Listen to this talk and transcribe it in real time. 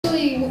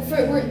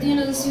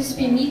this used to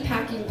be a meat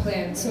packing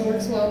plant, so it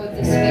works well with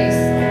this space.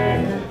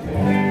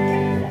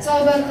 It's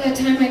all about that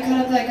time I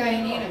cut up that guy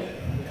and ate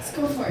him. Let's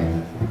go for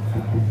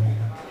it.